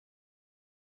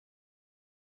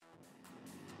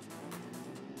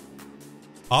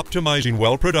Optimizing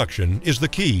well production is the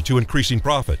key to increasing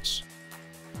profits.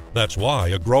 That's why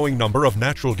a growing number of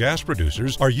natural gas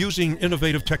producers are using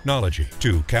innovative technology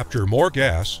to capture more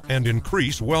gas and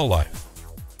increase well life.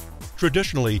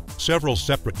 Traditionally, several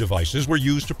separate devices were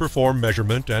used to perform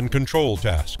measurement and control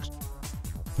tasks.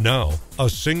 Now, a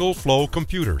single flow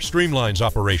computer streamlines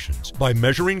operations by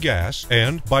measuring gas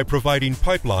and by providing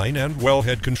pipeline and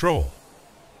wellhead control.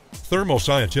 Thermo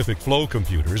scientific flow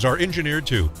computers are engineered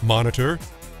to monitor,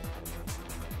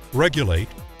 regulate,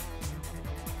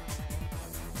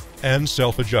 and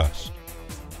self-adjust.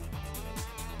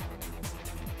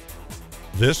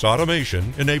 This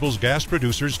automation enables gas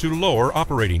producers to lower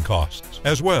operating costs,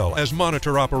 as well as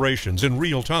monitor operations in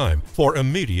real time for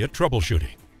immediate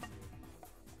troubleshooting.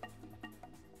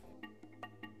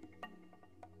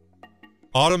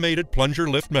 Automated plunger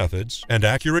lift methods and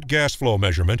accurate gas flow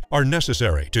measurement are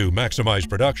necessary to maximize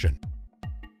production.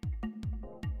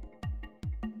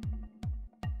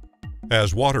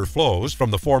 As water flows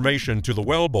from the formation to the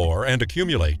wellbore and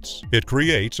accumulates, it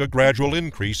creates a gradual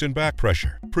increase in back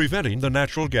pressure, preventing the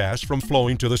natural gas from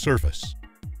flowing to the surface.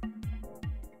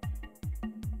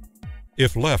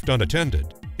 If left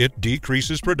unattended, it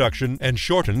decreases production and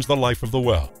shortens the life of the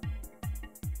well.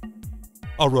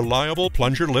 A reliable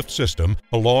plunger lift system,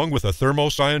 along with a Thermo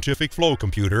scientific flow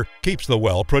computer, keeps the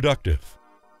well productive.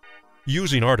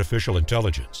 Using artificial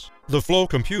intelligence, the flow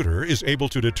computer is able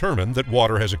to determine that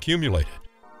water has accumulated.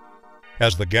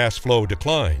 As the gas flow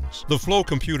declines, the flow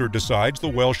computer decides the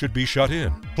well should be shut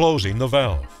in, closing the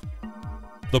valve.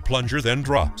 The plunger then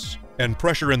drops, and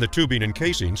pressure in the tubing and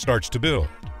casing starts to build.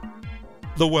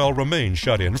 The well remains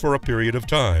shut in for a period of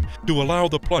time to allow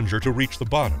the plunger to reach the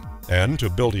bottom and to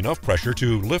build enough pressure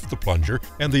to lift the plunger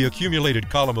and the accumulated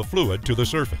column of fluid to the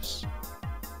surface.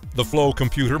 The flow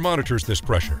computer monitors this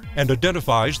pressure and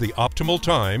identifies the optimal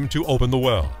time to open the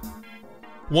well.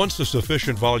 Once a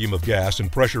sufficient volume of gas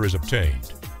and pressure is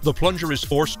obtained, the plunger is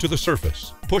forced to the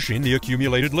surface, pushing the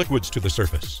accumulated liquids to the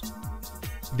surface.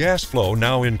 Gas flow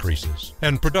now increases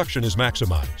and production is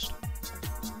maximized.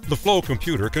 The flow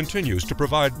computer continues to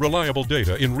provide reliable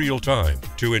data in real time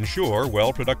to ensure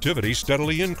well productivity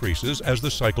steadily increases as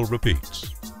the cycle repeats.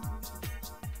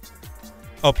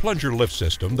 A plunger lift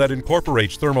system that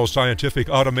incorporates Thermo scientific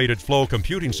automated flow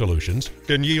computing solutions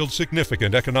can yield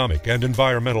significant economic and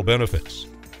environmental benefits.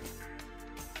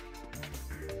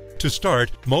 To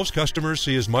start, most customers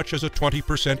see as much as a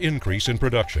 20% increase in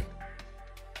production.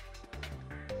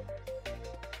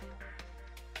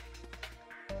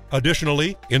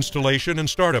 Additionally, installation and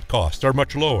startup costs are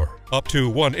much lower, up to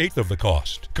 1/8 of the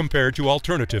cost, compared to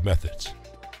alternative methods.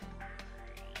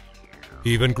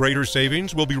 Even greater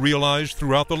savings will be realized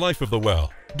throughout the life of the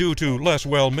well, due to less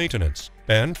well maintenance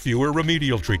and fewer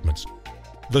remedial treatments.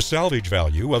 The salvage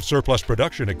value of surplus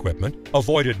production equipment,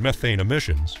 avoided methane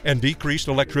emissions, and decreased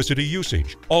electricity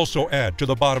usage also add to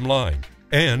the bottom line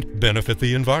and benefit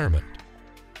the environment.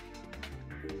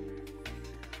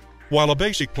 While a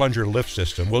basic plunger lift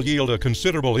system will yield a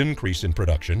considerable increase in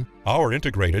production, our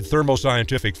integrated Thermo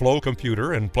scientific flow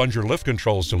computer and plunger lift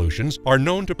control solutions are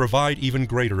known to provide even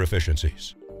greater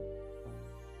efficiencies.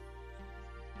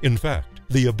 In fact,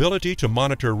 the ability to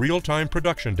monitor real-time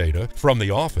production data from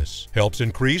the office helps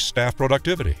increase staff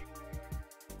productivity.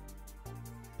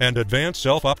 And advanced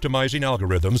self-optimizing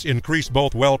algorithms increase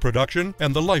both well production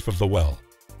and the life of the well.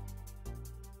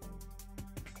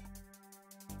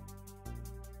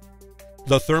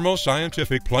 The Thermo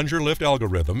scientific plunger lift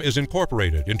algorithm is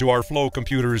incorporated into our flow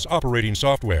computer's operating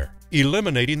software,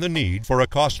 eliminating the need for a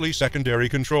costly secondary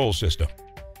control system.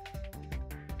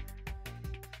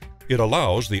 It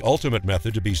allows the ultimate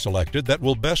method to be selected that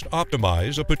will best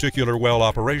optimize a particular well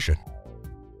operation.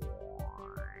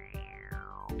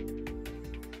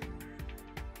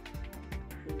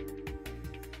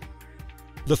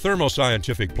 The Thermo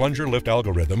scientific plunger lift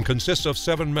algorithm consists of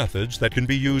 7 methods that can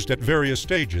be used at various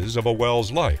stages of a well's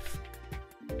life.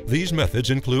 These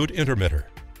methods include intermitter,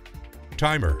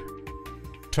 timer,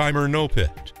 timer no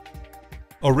pit,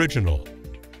 original,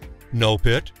 no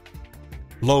pit,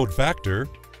 load factor,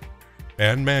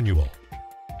 and manual.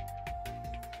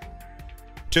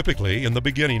 Typically, in the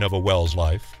beginning of a well's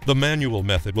life, the manual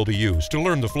method will be used to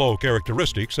learn the flow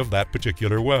characteristics of that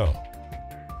particular well.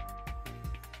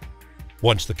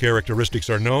 Once the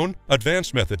characteristics are known,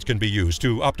 advanced methods can be used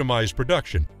to optimize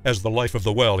production as the life of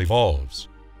the well evolves.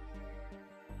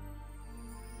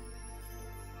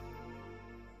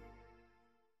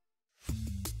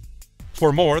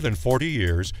 For more than 40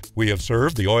 years, we have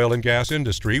served the oil and gas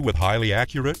industry with highly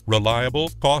accurate, reliable,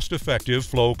 cost-effective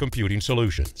flow computing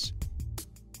solutions.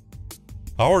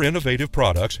 Our innovative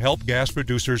products help gas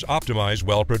producers optimize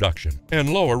well production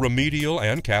and lower remedial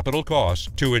and capital costs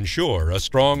to ensure a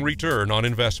strong return on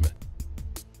investment.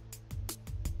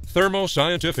 Thermo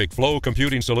Scientific Flow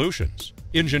Computing Solutions,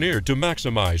 engineered to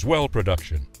maximize well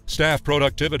production, staff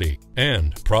productivity,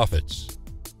 and profits.